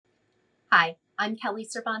Hi, I'm Kelly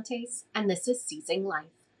Cervantes, and this is Seizing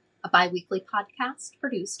Life, a bi-weekly podcast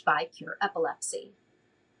produced by Cure Epilepsy.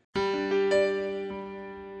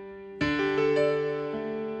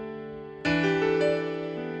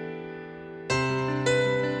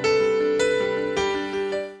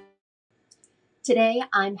 Today,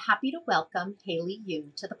 I'm happy to welcome Haley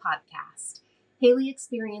Yoon to the podcast. Haley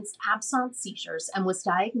experienced absence seizures and was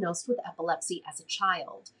diagnosed with epilepsy as a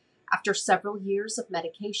child. After several years of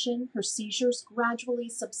medication, her seizures gradually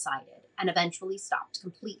subsided and eventually stopped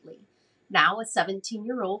completely. Now, a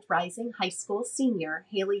 17-year-old rising high school senior,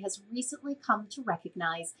 Haley has recently come to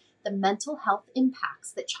recognize the mental health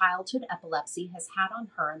impacts that childhood epilepsy has had on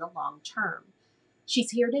her in the long term.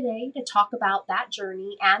 She's here today to talk about that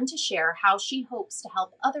journey and to share how she hopes to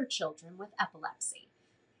help other children with epilepsy.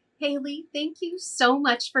 Haley, thank you so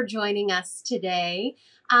much for joining us today.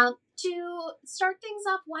 To start things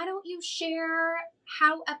off, why don't you share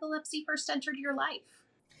how epilepsy first entered your life?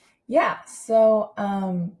 Yeah, so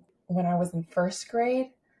when I was in first grade,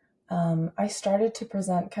 I started to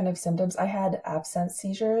present kind of symptoms. I had absence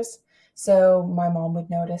seizures, so my mom would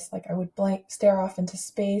notice like I would stare off into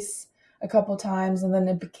space a couple times, and then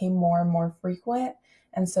it became more and more frequent,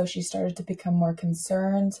 and so she started to become more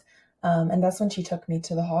concerned, and that's when she took me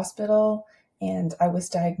to the hospital, and I was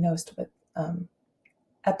diagnosed with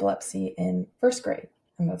epilepsy in first grade,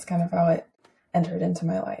 and that's kind of how it entered into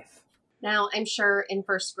my life. Now, I'm sure in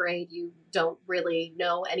first grade you don't really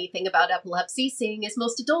know anything about epilepsy, seeing as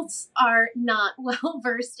most adults are not well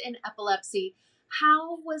versed in epilepsy.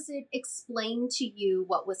 How was it explained to you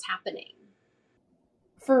what was happening?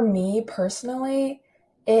 For me personally,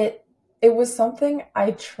 it was something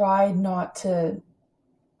I tried not to,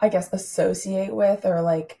 I guess, associate with or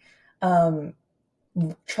like um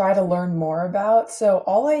try to learn more about. So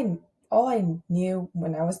all I knew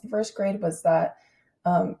when I was in first grade was that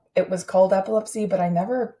it was called epilepsy, but I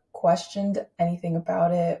never questioned anything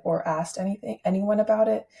about it or asked anyone about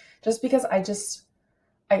it, just because I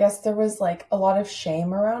guess there was like a lot of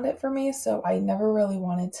shame around it for me, so I never really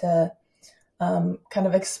wanted to kind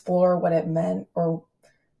of explore what it meant or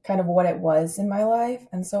kind of what it was in my life.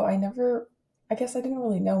 And so I guess I didn't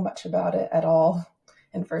really know much about it at all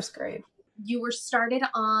in first grade. You were started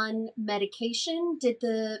on medication. Did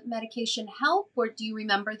the medication help, or do you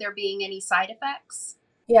remember there being any side effects?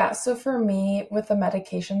 Yeah, so for me, with the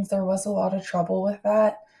medications, there was a lot of trouble with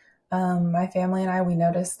that. My family and we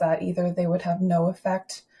noticed that either they would have no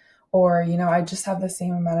effect or, I just have the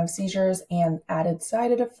same amount of seizures and added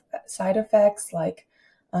side effects like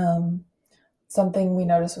um, something we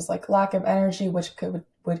noticed was like lack of energy, which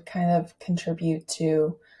would kind of contribute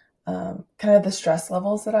to kind of the stress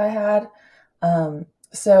levels that I had.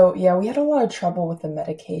 So yeah, we had a lot of trouble with the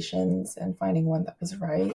medications and finding one that was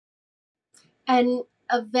right. And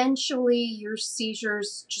eventually your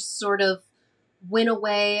seizures just sort of went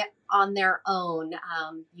away on their own.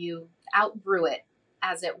 You outgrew it,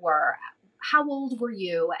 as it were. How old were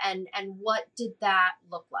you, and what did that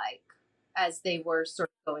look like as they were sort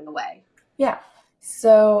of going away? Yeah.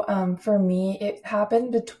 So for me, it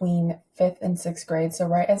happened between fifth and sixth grade. So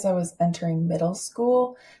right as I was entering middle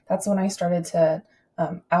school, that's when I started to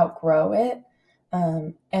outgrow it.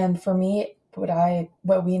 And for me,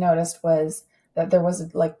 what we noticed was that there was a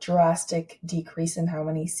like drastic decrease in how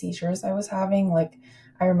many seizures I was having. Like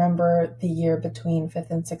I remember the year between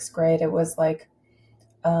fifth and sixth grade, it was like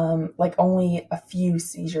only a few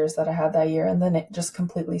seizures that I had that year, and then it just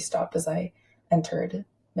completely stopped as I entered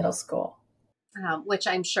middle school. Which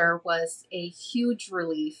I'm sure was a huge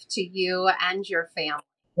relief to you and your family.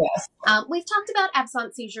 Yes. We've talked about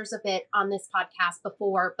absence seizures a bit on this podcast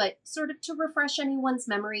before, but sort of to refresh anyone's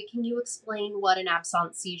memory, can you explain what an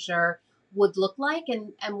absence seizure would look like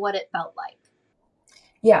and what it felt like?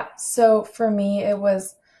 Yeah. So for me,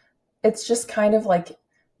 it's just kind of like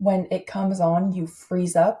when it comes on, you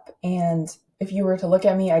freeze up. And if you were to look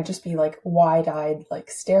at me, I'd just be like wide eyed, like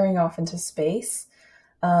staring off into space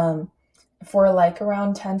um, for like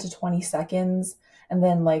around 10 to 20 seconds. And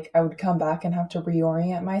then like I would come back and have to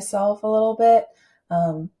reorient myself a little bit.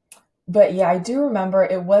 Um, but yeah, I do remember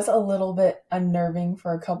it was a little bit unnerving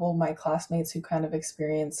for a couple of my classmates who kind of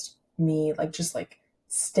experienced me like just like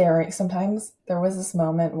staring. Sometimes there was this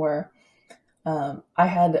moment where I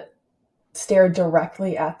had stared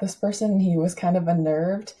directly at this person and he was kind of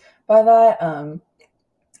unnerved by that. And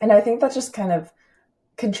I think that just kind of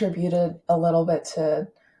contributed a little bit to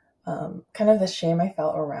kind of the shame I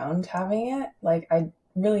felt around having it. Like I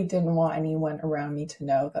really didn't want anyone around me to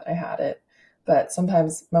know that I had it. But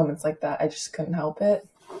sometimes moments like that, I just couldn't help it.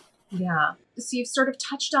 Yeah. So you've sort of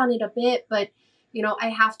touched on it a bit, but I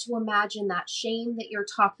have to imagine that shame that you're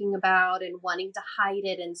talking about and wanting to hide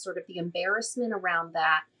it and sort of the embarrassment around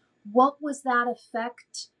that. What was that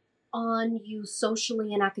effect on you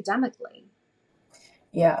socially and academically?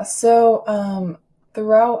 Yeah, so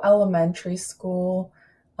throughout elementary school,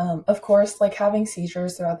 of course, like having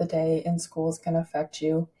seizures throughout the day in schools can affect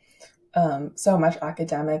you so much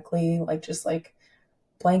academically, like just like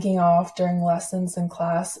blanking off during lessons in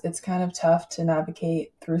class. It's kind of tough to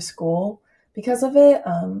navigate through school because of it.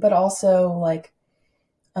 But also, like,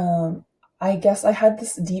 um, I guess I had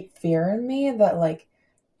this deep fear in me that, like,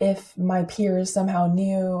 if my peers somehow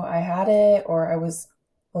knew I had it or I was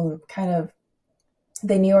kind of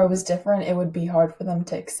they knew I was different, it would be hard for them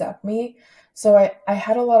to accept me. So I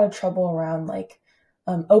had a lot of trouble around like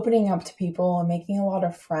opening up to people and making a lot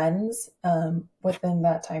of friends within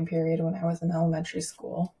that time period when I was in elementary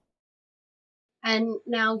school. And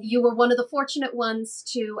now you were one of the fortunate ones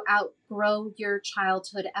to outgrow your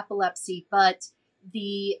childhood epilepsy, but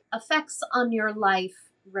the effects on your life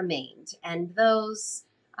remained. And those,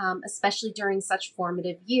 especially during such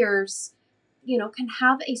formative years, can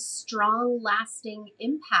have a strong, lasting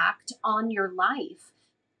impact on your life.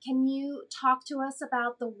 Can you talk to us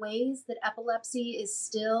about the ways that epilepsy is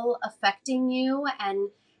still affecting you and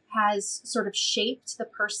has sort of shaped the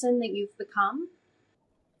person that you've become?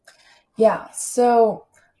 Yeah, so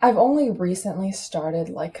I've only recently started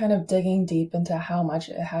like kind of digging deep into how much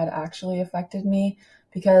it had actually affected me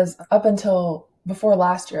because up until before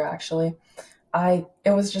last year actually, I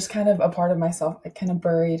it was just kind of a part of myself I kind of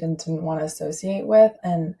buried and didn't want to associate with,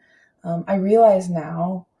 and I realize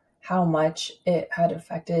now how much it had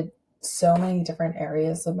affected so many different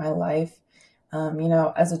areas of my life.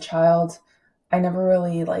 As a child, I never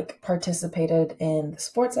really like participated in the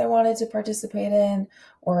sports I wanted to participate in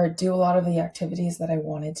or do a lot of the activities that I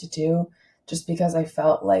wanted to do, just because I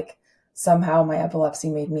felt like somehow my epilepsy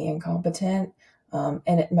made me incompetent.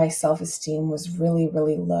 My self esteem was really,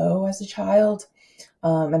 really low as a child.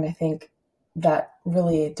 And I think that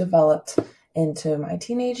really developed into my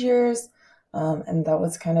teenage years. And that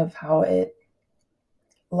was kind of how it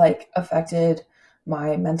like affected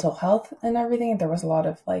my mental health and everything. There was a lot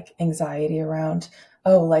of like anxiety around,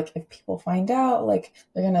 oh, like if people find out, like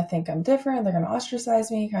they're gonna think I'm different, they're gonna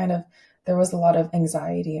ostracize me, kind of. There was a lot of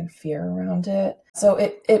anxiety and fear around it. So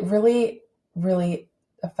it really, really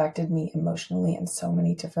affected me emotionally in so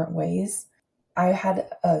many different ways. I had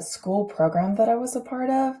a school program that I was a part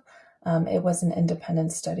of. It was an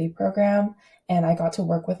independent study program, and I got to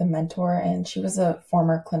work with a mentor, and she was a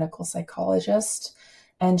former clinical psychologist.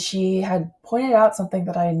 And she had pointed out something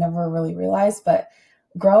that I never really realized, but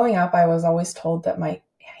growing up, I was always told that my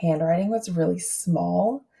handwriting was really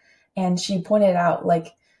small. And she pointed out,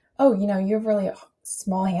 like, oh, you have really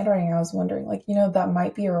small handwriting. I was wondering, like, that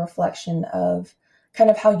might be a reflection of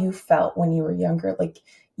kind of how you felt when you were younger. Like,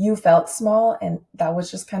 you felt small, and that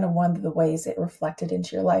was just kind of one of the ways it reflected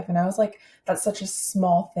into your life. And I was like, that's such a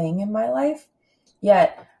small thing in my life.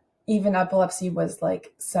 Yet, even epilepsy was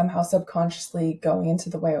like somehow subconsciously going into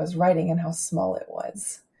the way I was writing and how small it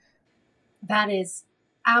was. That is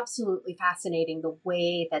absolutely fascinating, the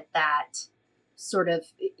way that sort of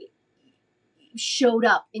showed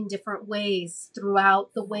up in different ways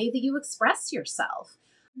throughout the way that you express yourself.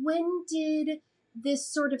 When did this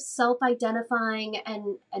sort of self-identifying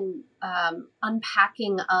and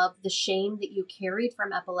unpacking of the shame that you carried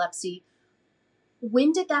from epilepsy,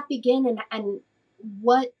 when did that begin, and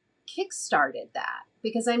what kickstarted that?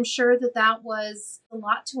 Because I'm sure that was a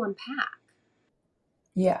lot to unpack.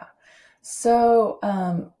 Yeah. So,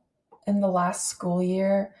 in the last school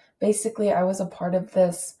year, basically, I was a part of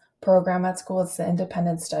this program at school. It's the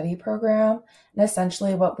independent study program. And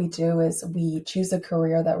essentially, what we do is we choose a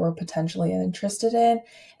career that we're potentially interested in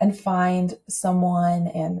and find someone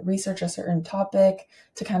and research a certain topic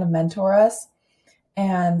to kind of mentor us.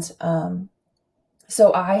 And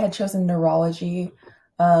so I had chosen neurology.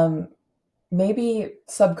 Um, Maybe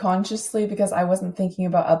subconsciously because I wasn't thinking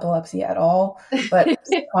about epilepsy at all, but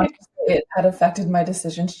subconsciously it had affected my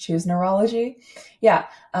decision to choose neurology. Yeah,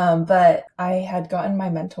 but I had gotten my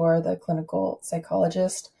mentor, the clinical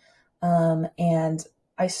psychologist, and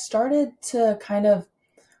I started to kind of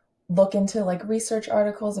look into like research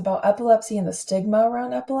articles about epilepsy and the stigma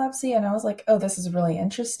around epilepsy, and I was like, oh, this is really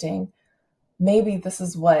interesting. Maybe this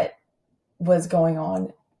is what was going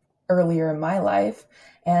on earlier in my life,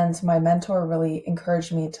 and my mentor really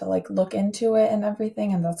encouraged me to like look into it and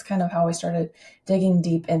everything, and that's kind of how I started digging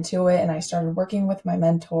deep into it, and I started working with my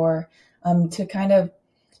mentor to kind of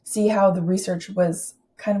see how the research was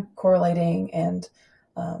kind of correlating and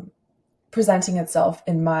um, presenting itself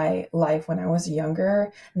in my life when I was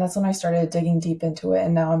younger. And that's when I started digging deep into it.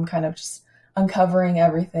 And now I'm kind of just uncovering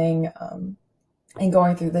everything and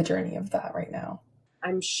going through the journey of that right now.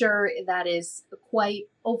 I'm sure that is quite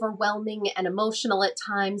overwhelming and emotional at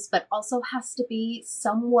times, but also has to be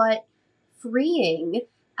somewhat freeing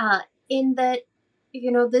in that,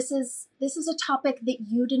 this is a topic that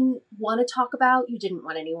you didn't want to talk about. You didn't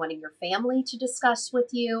want anyone in your family to discuss with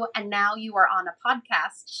you. And now you are on a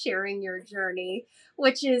podcast sharing your journey,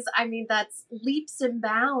 which is, that's leaps and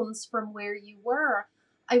bounds from where you were.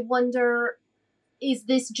 I wonder, is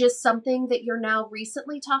this just something that you're now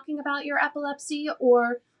recently talking about your epilepsy,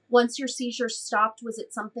 or once your seizures stopped, was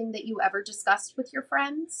it something that you ever discussed with your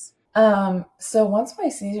friends? So once my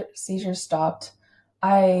seizures stopped,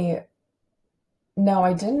 I no,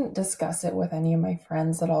 I didn't discuss it with any of my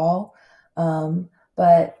friends at all.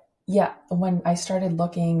 But yeah, when I started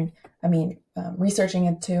looking, researching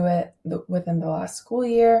into it within the last school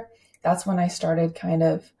year, that's when I started kind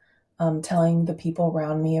of telling the people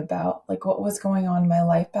around me about like what was going on in my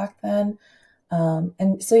life back then.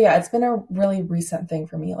 And so, yeah, it's been a really recent thing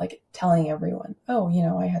for me, like telling everyone, oh,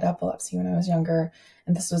 I had epilepsy when I was younger.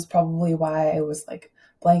 And this was probably why I was like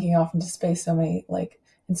blanking off into space in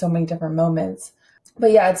so many different moments.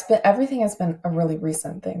 But yeah, everything has been a really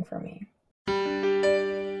recent thing for me.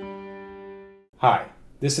 Hi,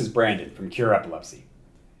 this is Brandon from Cure Epilepsy.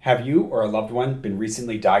 Have you or a loved one been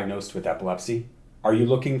recently diagnosed with epilepsy? Are you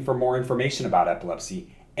looking for more information about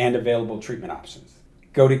epilepsy and available treatment options?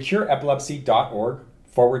 Go to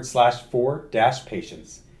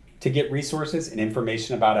cureepilepsy.org/4-patients to get resources and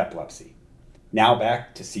information about epilepsy. Now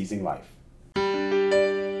back to seizing life.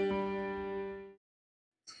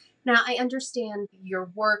 Now, I understand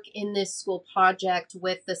your work in this school project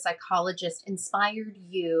with the psychologist inspired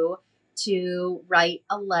you to write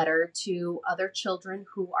a letter to other children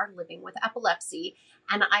who are living with epilepsy.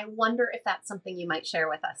 And I wonder if that's something you might share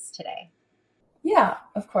with us today. Yeah,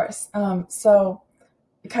 of course. So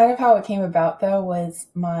kind of how it came about though was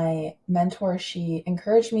my mentor, she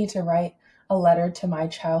encouraged me to write a letter to my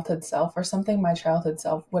childhood self or something my childhood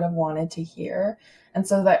self would have wanted to hear. And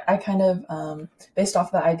so that I kind of, based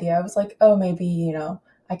off the idea, I was like, oh, maybe,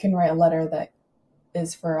 I can write a letter that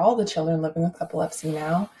is for all the children living with epilepsy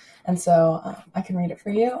now. And so I can read it for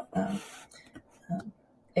you.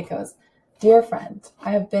 It goes, Dear friend,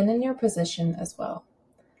 I have been in your position as well.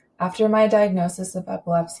 After my diagnosis of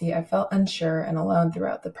epilepsy, I felt unsure and alone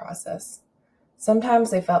throughout the process.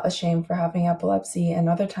 Sometimes I felt ashamed for having epilepsy, and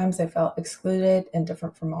other times I felt excluded and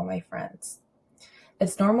different from all my friends.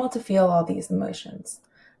 It's normal to feel all these emotions.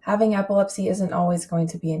 Having epilepsy isn't always going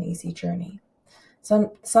to be an easy journey.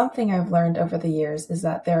 Something I've learned over the years is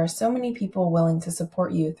that there are so many people willing to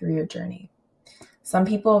support you through your journey. Some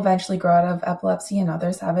people eventually grow out of epilepsy and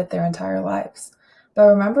others have it their entire lives. But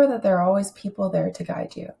remember that there are always people there to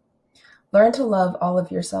guide you. Learn to love all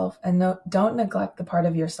of yourself and don't neglect the part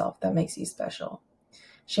of yourself that makes you special.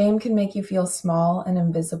 Shame can make you feel small and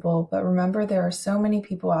invisible, but remember there are so many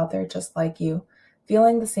people out there just like you,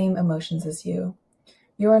 feeling the same emotions as you.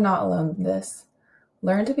 You are not alone in this.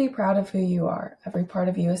 Learn to be proud of who you are. Every part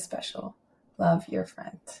of you is special. Love, your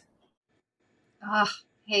friend. Ah,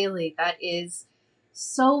 Haley, that is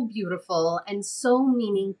so beautiful and so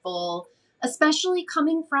meaningful, especially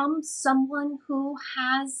coming from someone who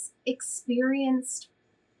has experienced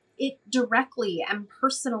it directly and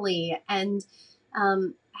personally and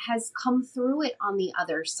has come through it on the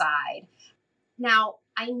other side. Now,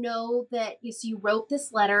 I know that you wrote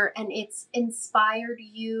this letter and it's inspired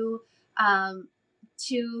you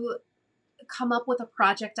to come up with a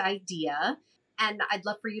project idea. And I'd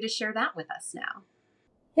love for you to share that with us now.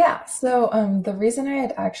 Yeah, so the reason I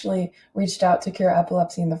had actually reached out to Cure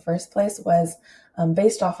Epilepsy in the first place was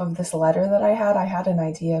based off of this letter that I had. I had an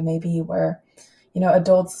idea maybe where,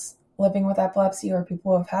 adults living with epilepsy or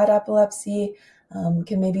people who have had epilepsy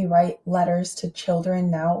can maybe write letters to children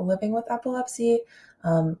now living with epilepsy.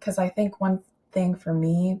 Because I think one thing for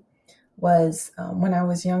me was when I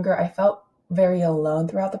was younger, I felt very alone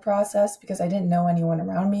throughout the process because I didn't know anyone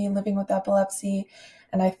around me living with epilepsy.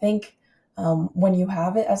 And I think when you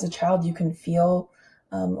have it as a child, you can feel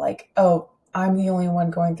like, oh, I'm the only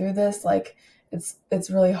one going through this. Like it's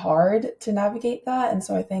really hard to navigate that. And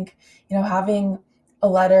so I think, having a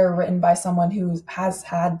letter written by someone who has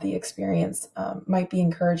had the experience might be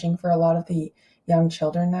encouraging for a lot of the young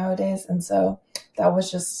children nowadays. And so that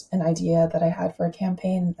was just an idea that I had for a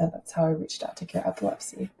campaign, and that's how I reached out to Cure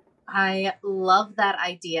Epilepsy. I love that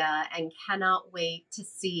idea and cannot wait to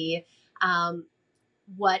see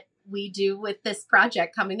what we do with this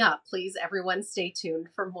project coming up. Please, everyone, stay tuned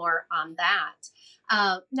for more on that.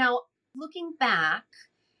 Now, Looking back,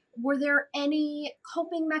 were there any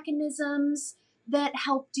coping mechanisms that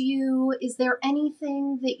helped you? Is there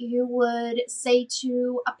anything that you would say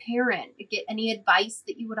to a parent? Get any advice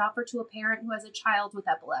that you would offer to a parent who has a child with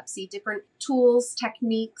epilepsy? Different tools,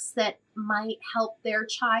 techniques that might help their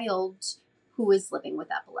child who is living with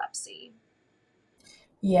epilepsy?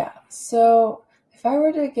 Yeah, so if I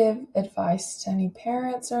were to give advice to any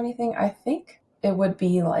parents or anything, I think it would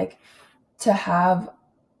be like to have,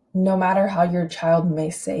 no matter how your child may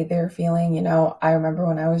say they're feeling, I remember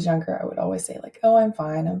when I was younger, I would always say like, oh, I'm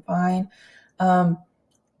fine, I'm fine. Um,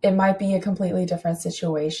 it might be a completely different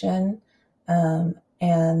situation.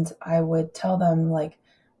 And I would tell them like,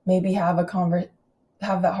 maybe have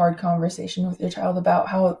that hard conversation with your child about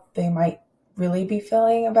how they might really be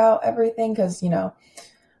feeling about everything. Cause,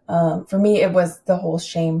 for me, it was the whole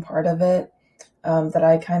shame part of it, that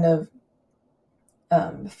I kind of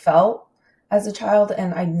felt as a child,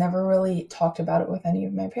 and I never really talked about it with any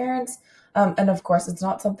of my parents. And of course, it's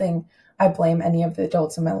not something I blame any of the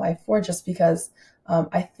adults in my life for, just because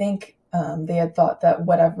I think they had thought that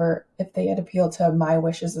whatever, if they had appealed to my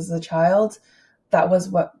wishes as a child, that was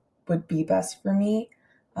what would be best for me.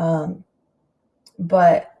 Um,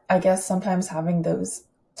 but I guess sometimes having those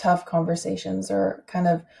tough conversations, or kind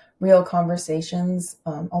of real conversations,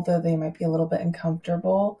 although they might be a little bit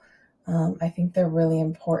uncomfortable, I think they're really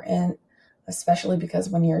important, especially because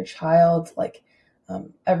when you're a child, like,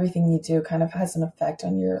 everything you do kind of has an effect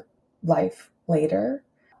on your life later.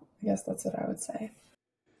 I guess that's what I would say.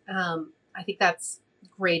 I think that's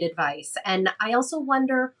great advice. And I also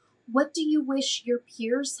wonder, what do you wish your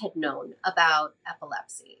peers had known about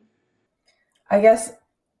epilepsy? I guess,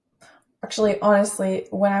 actually, honestly,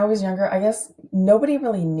 when I was younger, I guess nobody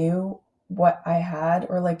really knew what I had,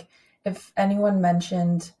 or like if anyone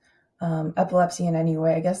mentioned epilepsy in any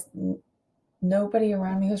way, I guess nobody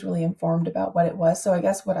around me was really informed about what it was. So I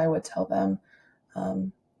guess what I would tell them,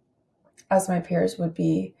 um, as my peers, would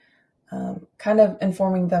be kind of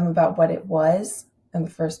informing them about what it was in the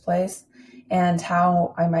first place, and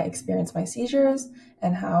how I might experience my seizures,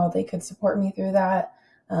 and how they could support me through that.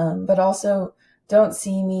 But also, don't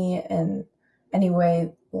see me in any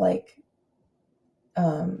way like,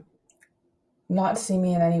 um, not see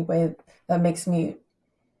me in any way that makes me,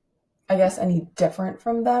 I guess, any different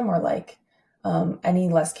from them, or like any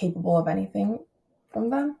less capable of anything from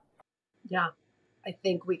them. Yeah, I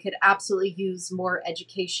think we could absolutely use more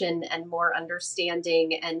education and more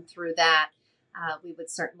understanding. And through that, we would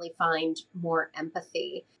certainly find more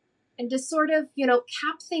empathy. And to sort of,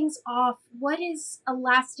 cap things off, what is a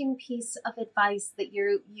lasting piece of advice that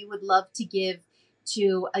you would love to give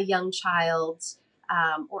to a young child,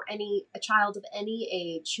 or a child of any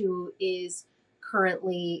age who is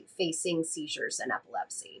currently facing seizures and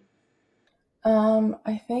epilepsy?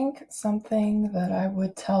 I think something that I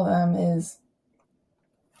would tell them is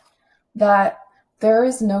that there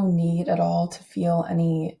is no need at all to feel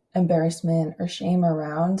any embarrassment or shame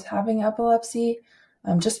around having epilepsy,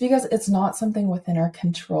 just because it's not something within our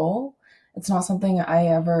control. It's not something I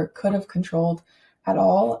ever could have controlled at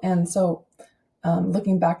all. And so,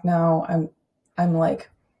 looking back now, I'm like,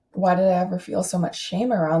 why did I ever feel so much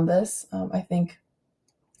shame around this? I think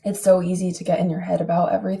it's so easy to get in your head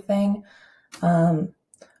about everything. Um,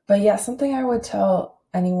 but yeah, something I would tell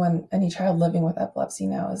anyone, any child living with epilepsy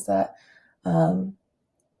now, is that um,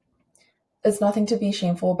 it's nothing to be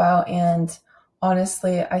shameful about. And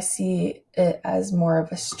honestly, I see it as more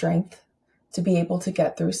of a strength to be able to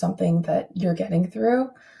get through something that you're getting through.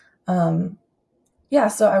 Um, yeah,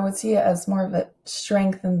 so I would see it as more of a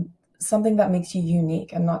strength, and something that makes you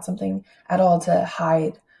unique, and not something at all to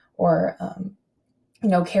hide, or,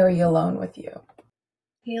 carry alone with you.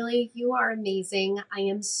 Haley, you are amazing. I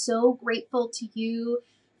am so grateful to you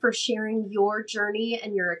for sharing your journey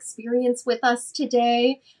and your experience with us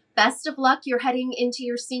today. Best of luck. You're heading into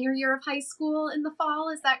your senior year of high school in the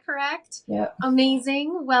fall. Is that correct? Yeah.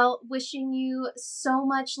 Amazing. Well, wishing you so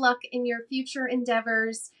much luck in your future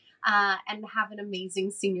endeavors, and have an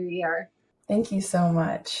amazing senior year. Thank you so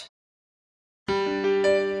much.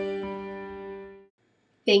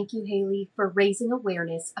 Thank you, Haley, for raising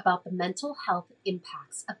awareness about the mental health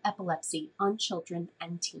impacts of epilepsy on children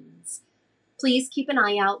and teens. Please keep an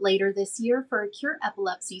eye out later this year for a Cure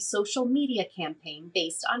Epilepsy social media campaign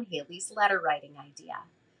based on Haley's letter writing idea.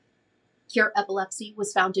 Cure Epilepsy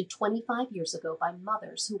was founded 25 years ago by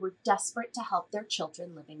mothers who were desperate to help their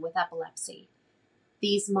children living with epilepsy.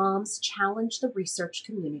 These moms challenge the research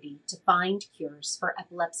community to find cures for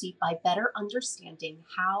epilepsy by better understanding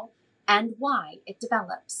how and why it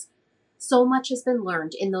develops. So much has been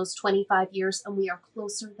learned in those 25 years, and we are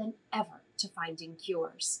closer than ever to finding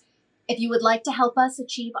cures. If you would like to help us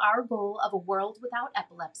achieve our goal of a world without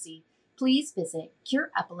epilepsy, please visit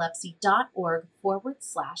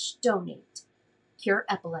cureepilepsy.org/donate. Cure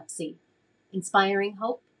Epilepsy, inspiring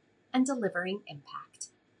hope and delivering impact.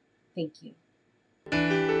 Thank you.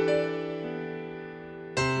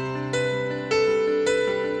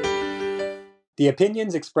 The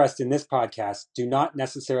opinions expressed in this podcast do not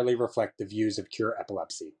necessarily reflect the views of Cure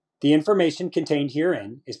Epilepsy. The information contained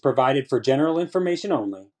herein is provided for general information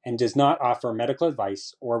only and does not offer medical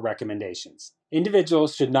advice or recommendations.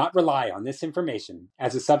 Individuals should not rely on this information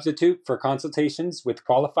as a substitute for consultations with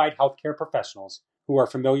qualified healthcare professionals who are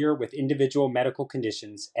familiar with individual medical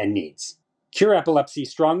conditions and needs. Cure Epilepsy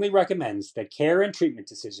strongly recommends that care and treatment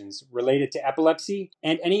decisions related to epilepsy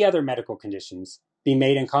and any other medical conditions be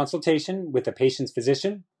made in consultation with the patient's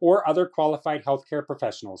physician or other qualified healthcare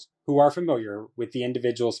professionals who are familiar with the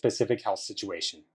individual's specific health situation.